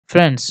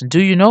Friends,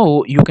 do you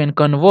know you can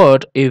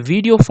convert a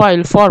video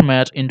file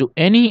format into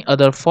any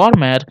other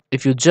format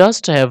if you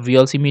just have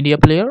VLC Media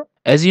Player?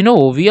 As you know,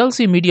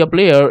 VLC Media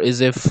Player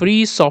is a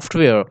free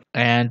software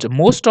and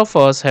most of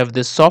us have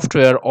this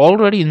software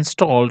already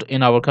installed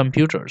in our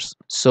computers.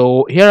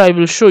 So here I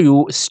will show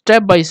you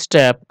step by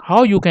step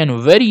how you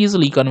can very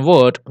easily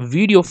convert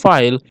video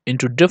file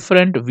into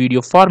different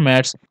video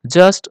formats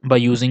just by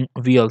using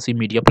VLC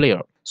Media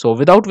Player. So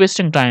without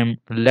wasting time,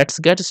 let's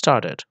get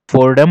started.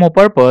 For demo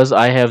purpose,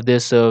 I have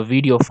this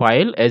video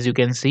file. As you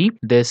can see,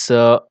 this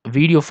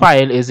video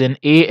file is in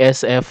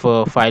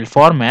ASF file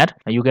format.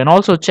 You can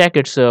also check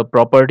its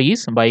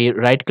properties by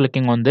right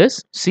clicking on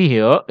this. See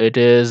here, it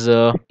is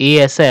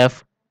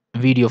ASF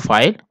video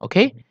file.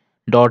 Okay,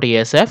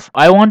 .asf.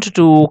 I want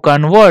to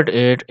convert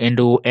it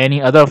into any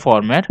other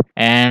format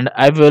and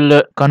I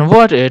will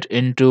convert it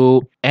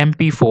into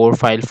MP4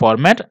 file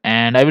format,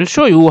 and I will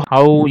show you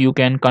how you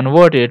can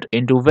convert it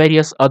into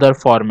various other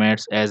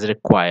formats as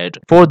required.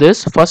 For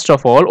this, first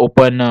of all,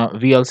 open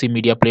VLC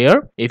Media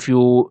Player. If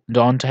you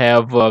don't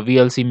have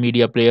VLC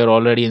Media Player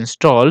already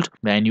installed,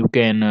 then you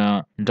can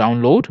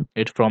download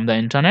it from the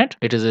internet.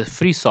 It is a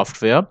free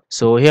software.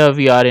 So here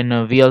we are in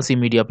VLC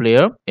Media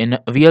Player. In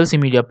VLC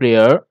Media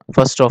Player,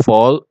 first of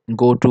all,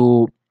 go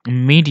to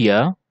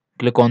Media,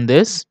 click on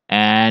this,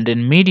 and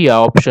in Media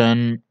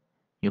option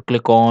you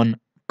click on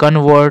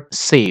Convert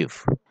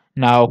Save.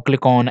 Now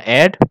click on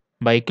Add.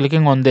 By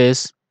clicking on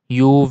this,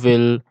 you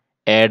will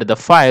add the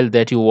file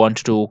that you want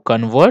to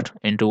convert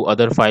into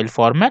other file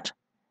format.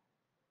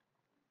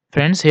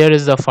 Friends, here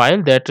is the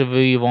file that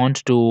we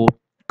want to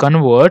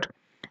convert.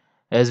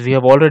 As we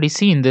have already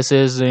seen, this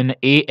is in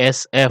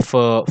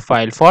ASF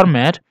file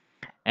format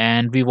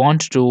and we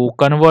want to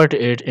convert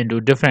it into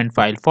different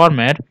file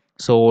format.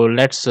 So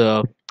let's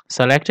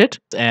select it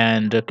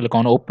and click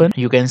on open.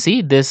 You can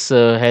see this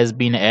has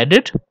been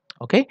added.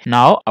 Okay,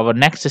 now our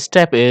next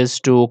step is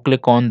to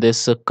click on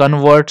this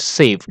convert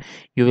save.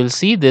 You will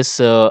see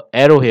this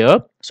arrow here,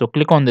 so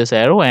click on this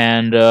arrow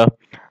and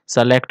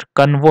select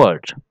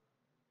convert.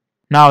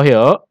 Now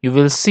here you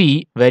will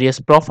see various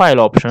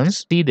profile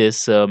options. See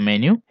this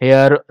menu.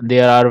 Here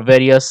there are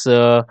various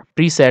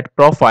preset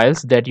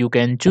profiles that you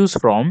can choose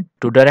from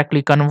to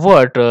directly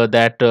convert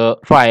that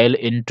file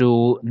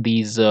into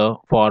these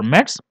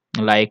formats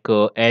like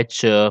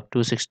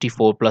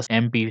H264 plus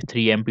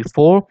MP3,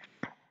 MP4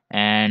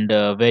 and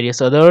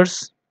various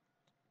others.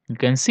 You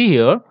can see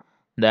here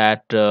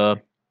that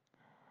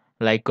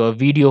like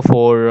video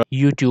for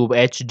YouTube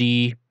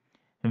HD,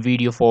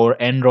 video for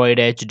Android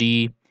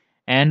HD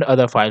and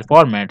other file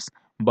formats.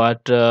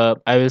 But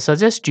I will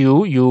suggest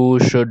you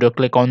should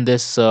click on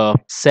this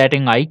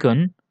setting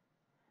icon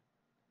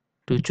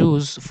to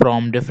choose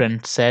from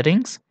different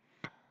settings.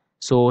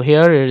 So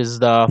here is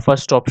the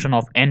first option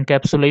of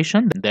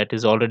encapsulation that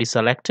is already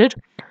selected.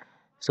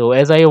 So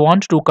as I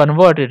want to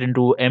convert it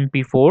into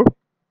MP4,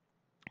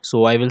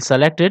 so I will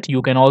select it.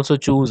 You can also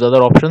choose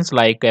other options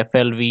like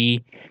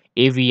FLV,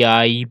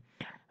 AVI.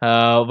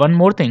 One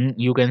more thing,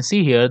 you can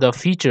see here the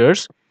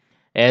features.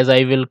 As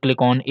I will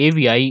click on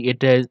AVI,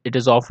 it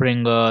is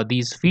offering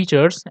these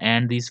features,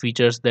 and these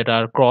features that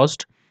are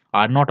crossed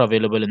are not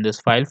available in this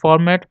file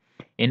format.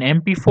 In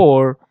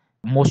MP4,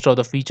 most of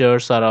the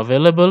features are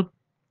available,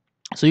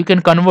 so you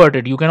can convert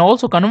it. You can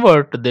also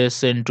convert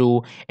this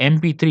into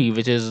MP3,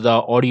 which is the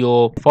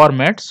audio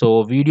format.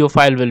 So video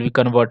file will be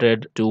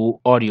converted to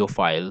audio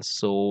files.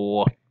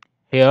 So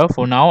here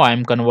for now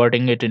I'm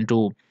converting it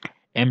into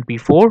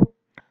MP4.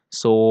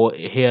 So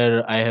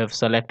here I have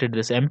selected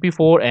this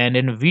MP4, and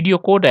in video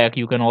codec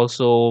you can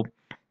also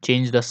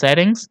change the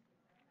settings.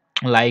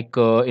 Like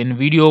in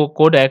video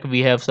codec we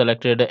have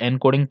selected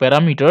encoding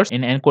parameters.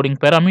 In encoding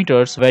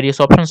parameters, various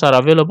options are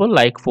available.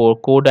 Like for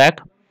codec,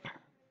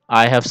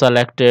 I have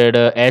selected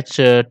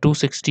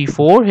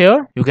H264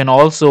 here. You can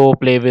also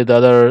play with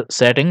other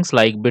settings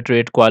like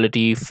bitrate,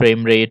 quality,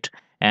 frame rate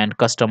and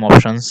custom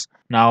options.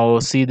 Now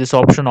see this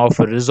option of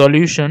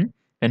resolution.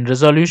 In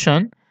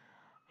resolution,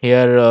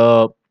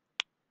 here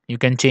you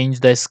can change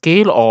the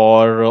scale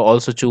or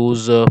also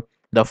choose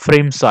the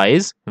frame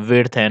size,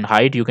 width and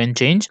height. You can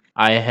change.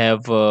 I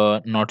have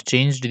not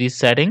changed these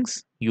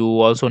settings.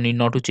 You also need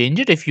not to change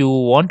it. If you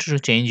want to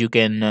change, you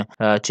can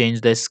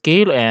change the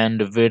scale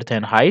and width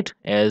and height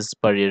as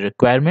per your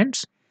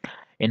requirements.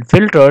 In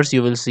filters,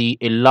 you will see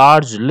a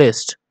large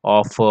list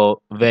of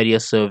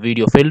various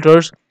video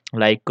filters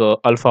like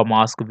alpha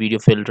mask video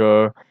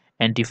filter,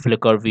 anti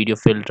flicker video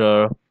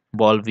filter,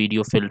 ball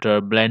video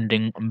filter,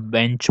 blending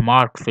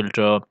benchmark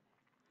filter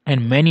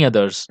and many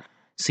others.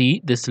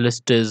 See, this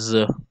list is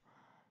a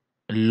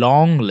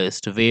long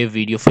list. Wave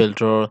video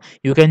filter,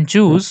 you can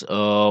choose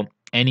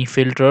any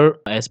filter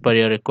as per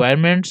your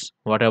requirements,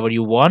 whatever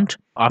you want.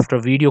 After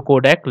video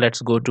codec,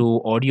 let's go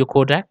to audio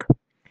codec.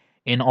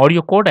 In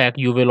audio codec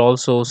you will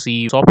also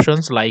see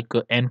options like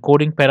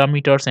encoding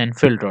parameters and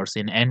filters.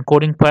 In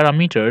encoding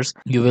parameters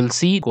you will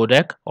see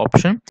codec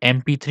option.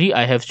 MP3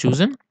 I have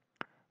chosen,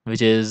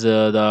 which is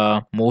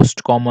the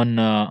most common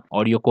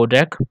audio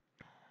codec,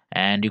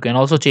 and you can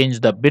also change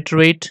the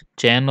bitrate,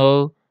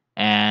 channel,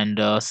 and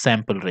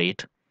sample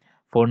rate.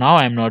 For now,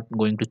 I'm not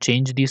going to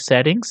change these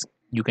settings.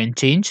 You can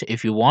change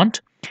if you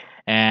want.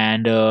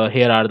 And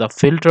here are the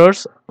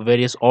filters,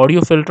 various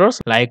audio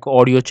filters like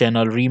audio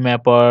channel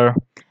remapper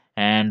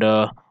and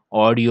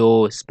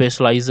audio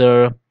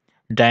spatializer,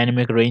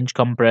 dynamic range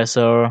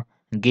compressor,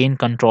 gain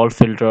control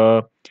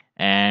filter,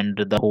 and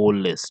the whole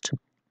list.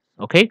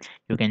 Okay,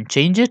 you can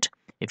change it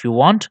if you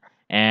want.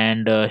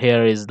 And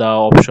here is the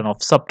option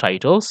of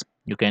subtitles.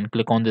 You can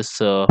click on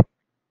this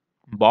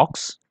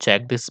box,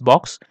 check this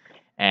box,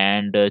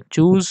 and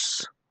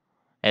choose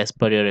as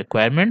per your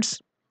requirements.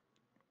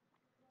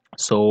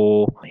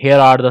 So here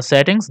are the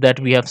settings that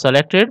we have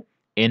selected.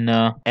 In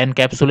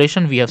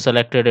encapsulation we have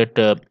selected it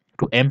to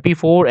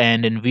MP4,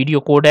 and in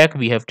video codec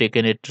we have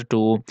taken it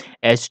to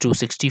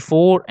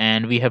H264,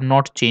 and we have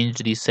not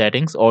changed these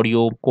settings.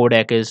 Audio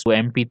codec is to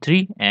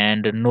MP3,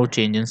 and no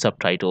change in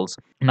subtitles.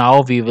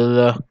 Now we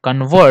will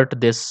convert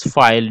this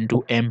file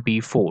into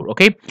MP4.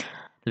 Okay,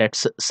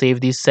 let's save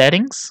these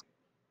settings.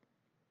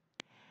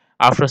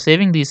 After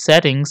saving these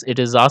settings, it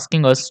is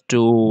asking us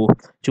to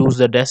choose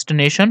the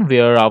destination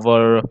where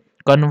our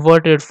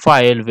converted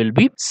file will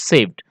be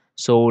saved.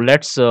 So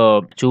let's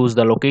choose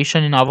the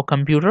location in our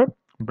computer.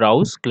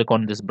 Browse, click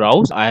on this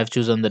browse. I have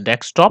chosen the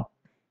desktop.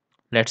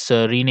 Let's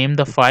rename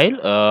the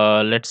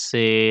file. Let's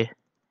say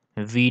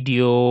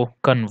video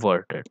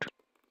converted.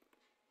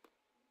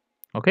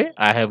 Okay,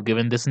 I have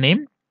given this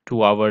name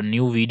to our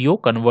new video,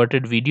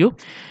 converted video,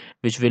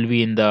 which will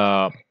be in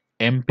the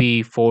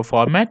MP4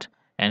 format,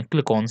 and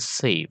click on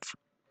save.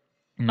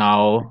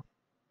 Now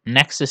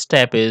next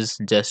step is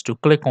just to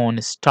click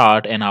on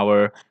start and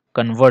our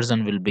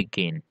conversion will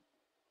begin.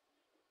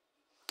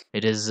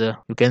 It is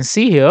you can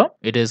see here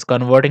it is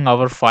converting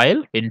our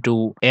file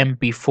into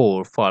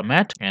MP4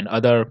 format and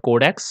other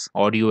codecs,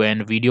 audio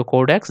and video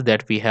codecs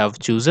that we have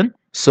chosen.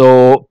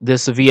 So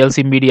this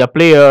VLC Media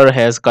Player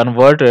has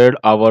converted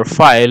our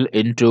file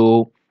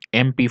into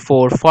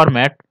MP4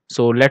 format.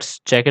 So let's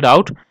check it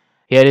out.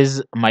 Here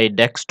is my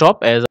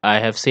desktop, as I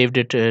have saved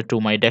it to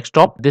my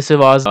desktop. This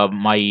was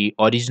my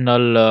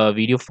original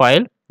video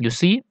file. You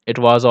see it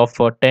was of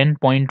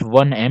 10.1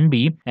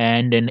 MB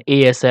and an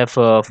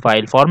ASF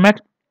file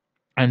format.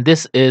 And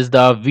this is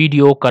the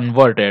video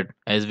converted,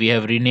 as we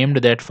have renamed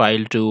that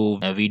file to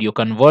video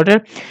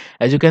converted.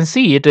 As you can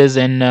see, it is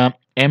in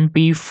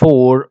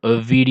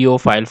MP4 video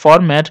file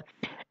format,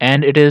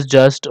 and it is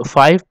just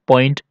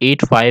 5.85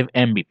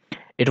 MB.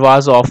 It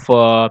was of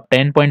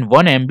 10.1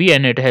 MB,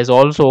 and it has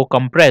also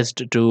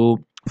compressed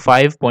to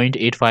 5.85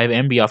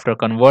 MB after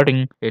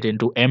converting it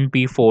into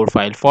MP4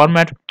 file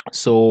format.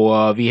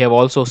 So we have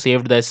also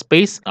saved the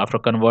space after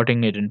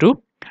converting it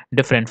into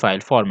different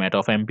file format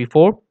of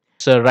MP4.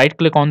 So right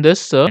click on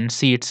this and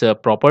see its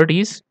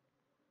properties.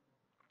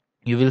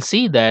 You will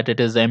see that it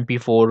is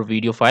MP4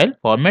 video file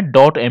format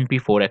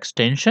 .mp4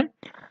 extension.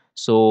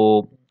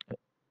 So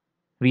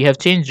we have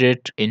changed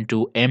it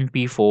into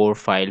MP4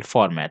 file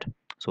format.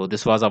 So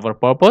this was our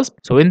purpose.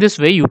 So in this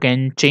way you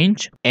can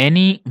change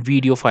any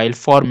video file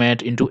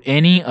format into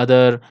any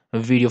other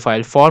video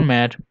file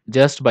format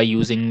just by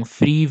using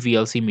free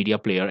VLC Media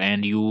Player,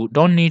 and you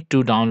don't need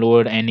to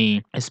download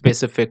any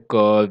specific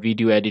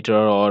video editor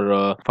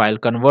or file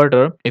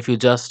converter if you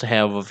just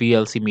have a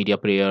VLC Media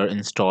Player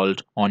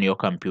installed on your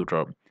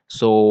computer.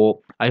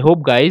 So I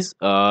hope guys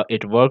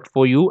it worked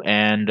for you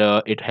and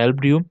it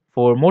helped you.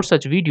 For more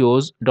such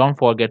videos, don't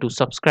forget to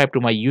subscribe to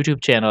my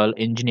YouTube channel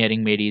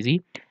Engineering Made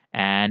Easy.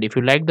 And if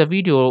you like the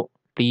video,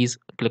 please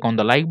click on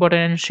the like button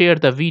and share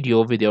the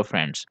video with your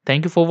friends.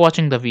 Thank you for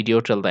watching the video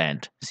till the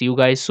end. See you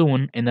guys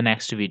soon in the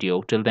next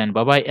video. Till then,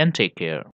 bye bye and take care.